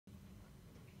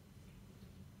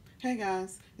Hey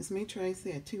guys, it's me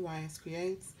Tracy at TYS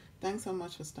Creates. Thanks so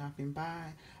much for stopping by.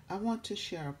 I want to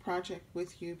share a project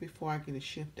with you before I get it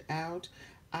shipped out.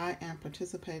 I am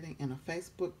participating in a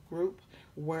Facebook group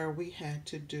where we had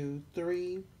to do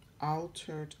 3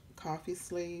 altered coffee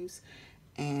sleeves,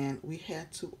 and we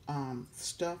had to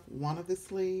stuff one of the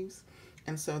sleeves.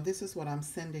 And so this is what I'm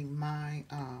sending my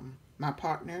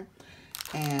partner.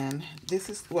 And this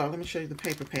is, well, let me show you the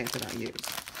paper pad that I use.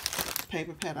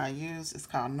 Paper pad I use is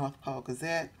called North Pole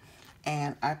Gazette,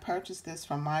 and I purchased this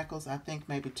from Michael's I think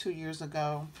maybe 2 years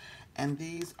ago, and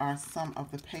these are some of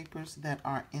the papers that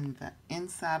are in the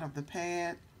inside of the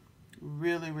pad.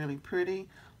 Really pretty.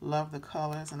 Love the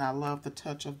colors, and I love the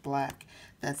touch of black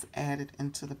that's added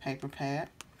into the paper pad.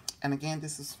 And again,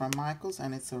 this is from Michael's,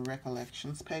 and it's a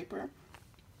recollections paper.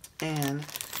 And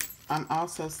I'm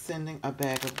also sending a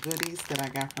bag of goodies that I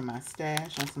got from my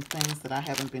stash and some things that I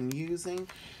haven't been using.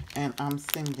 And I'm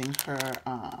sending her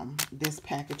this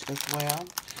package as well.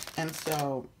 And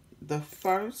so the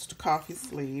first coffee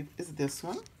sleeve is this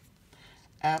one.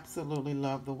 Absolutely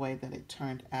love the way that it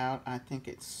turned out. I think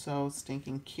it's so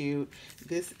stinking cute.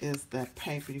 This is the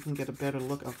paper. You can get a better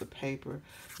look of the paper.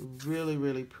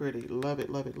 Really pretty. Love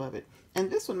it. And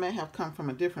this one may have come from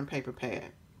a different paper pad.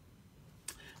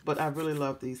 But I really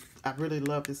love these. I really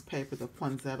love this paper. The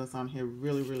poinsettias on here,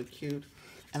 really cute.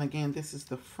 And again, this is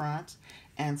the front.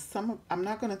 And I'm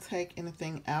not going to take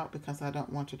anything out because I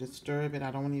don't want to disturb it.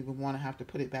 I don't even want to have to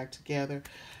put it back together.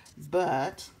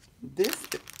 But these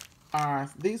are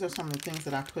some of the things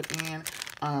that I put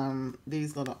in.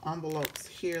 These little envelopes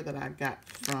here that I got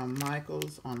from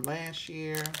Michael's on last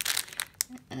year.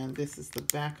 And this is the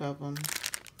back of them.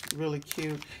 Really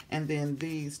cute. And then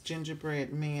these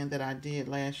gingerbread men that I did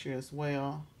last year as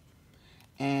well.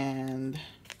 And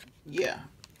yeah,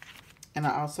 and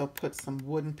I also put some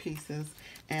wooden pieces,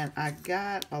 and I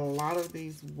got a lot of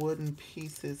these wooden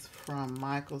pieces from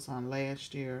Michael's on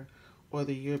last year or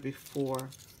the year before,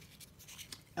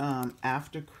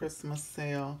 after Christmas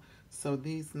sale. So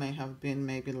these may have been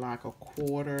maybe like a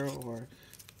quarter or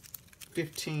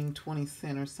 15-20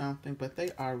 cents or something, but they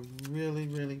are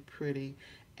really pretty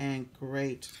and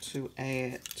great to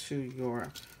add to your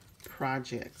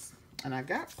projects. And I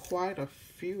got quite a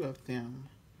few of them.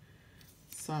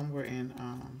 Some were in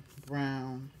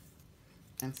brown,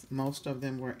 and most of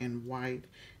them were in white,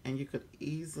 and you could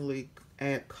easily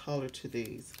add color to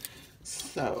these.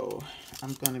 So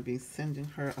I'm going to be sending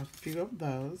her a few of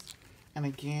those. And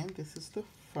again, this is the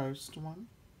first one.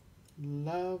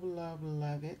 Love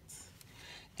it.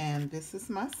 And this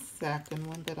is my second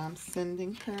one that I'm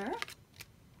sending her.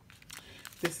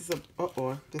 This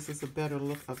is a better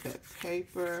look of that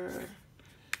paper.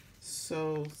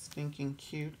 So stinking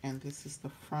cute. And this is the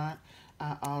front.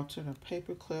 I altered a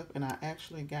paper clip, and I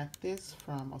actually got this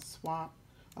from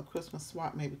a Christmas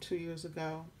swap maybe 2 years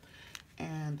ago.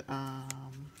 And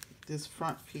this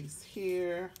front piece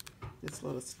here, this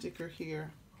little sticker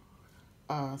here,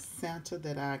 Santa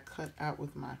that I cut out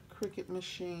with my Cricut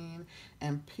machine,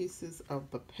 and pieces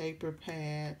of the paper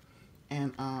pad.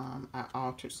 And I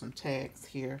altered some tags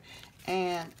here.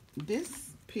 And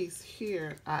this piece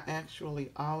here, I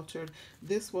actually altered.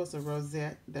 This was a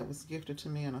rosette that was gifted to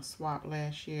me in a swap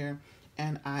last year.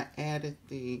 And I added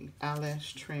the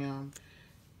eyelash trim.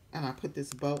 And I put this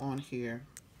bow on here.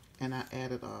 And I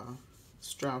added a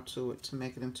straw to it to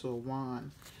make it into a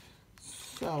wand.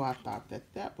 So I thought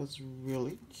that was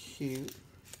really cute.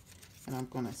 And I'm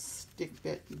going to stick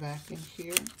that back in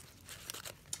here.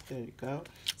 There you go.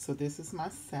 So this is my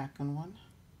second one.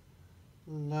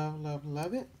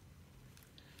 Love it.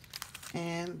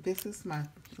 And this is my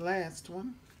last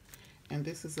one. And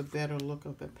this is a better look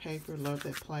of the paper. Love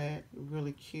that plaid.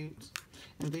 Really cute.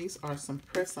 And these are some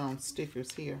press-on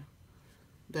stickers here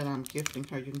that I'm gifting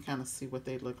her. You can kind of see what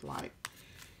they look like.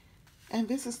 And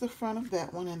this is the front of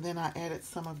that one. And then I added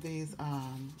some of these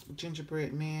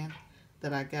gingerbread men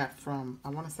that I got from, I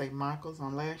want to say, Michael's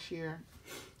on last year.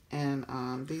 And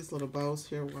these little bows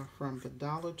here were from the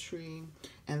Dollar Tree.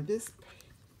 And this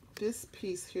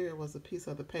piece here was a piece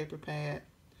of the paper pad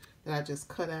that I just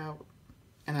cut out.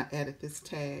 And I added this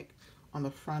tag on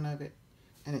the front of it.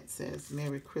 And it says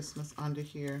Merry Christmas under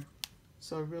here.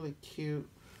 So really cute.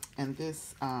 And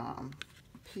this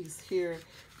piece here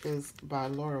is by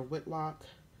Laura Whitlock.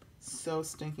 So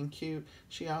stinking cute.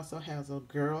 She also has a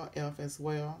girl elf as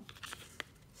well.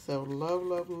 So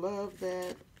love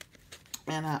that.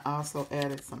 And I also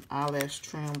added some eyelash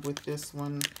trim with this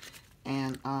one,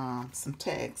 and some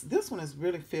tags. This one is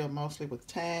really filled mostly with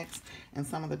tags, and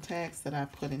some of the tags that I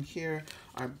put in here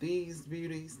are these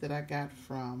beauties that I got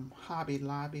from Hobby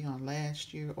Lobby on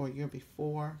last year or year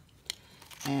before.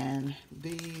 And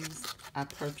these I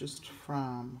purchased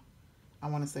from, I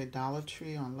want to say Dollar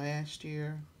Tree on last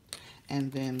year.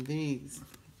 And then these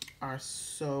are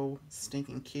so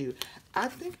stinking cute. I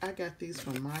think I got these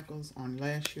from Michael's on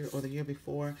last year or the year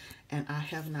before, and I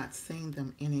have not seen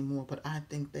them anymore, but I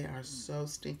think they are so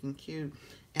stinking cute.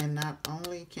 And not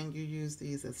only can you use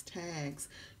these as tags,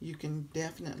 you can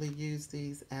definitely use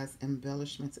these as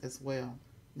embellishments as well.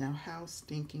 Now, how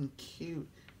stinking cute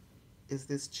is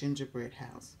this gingerbread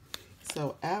house?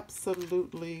 So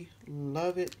absolutely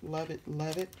love it, love it,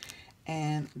 love it.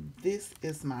 And this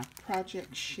is my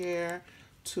project share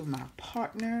to my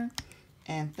partner.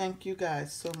 And thank you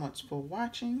guys so much for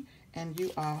watching. And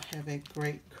you all have a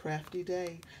great crafty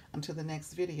day. Until the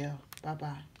next video.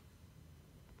 Bye-bye.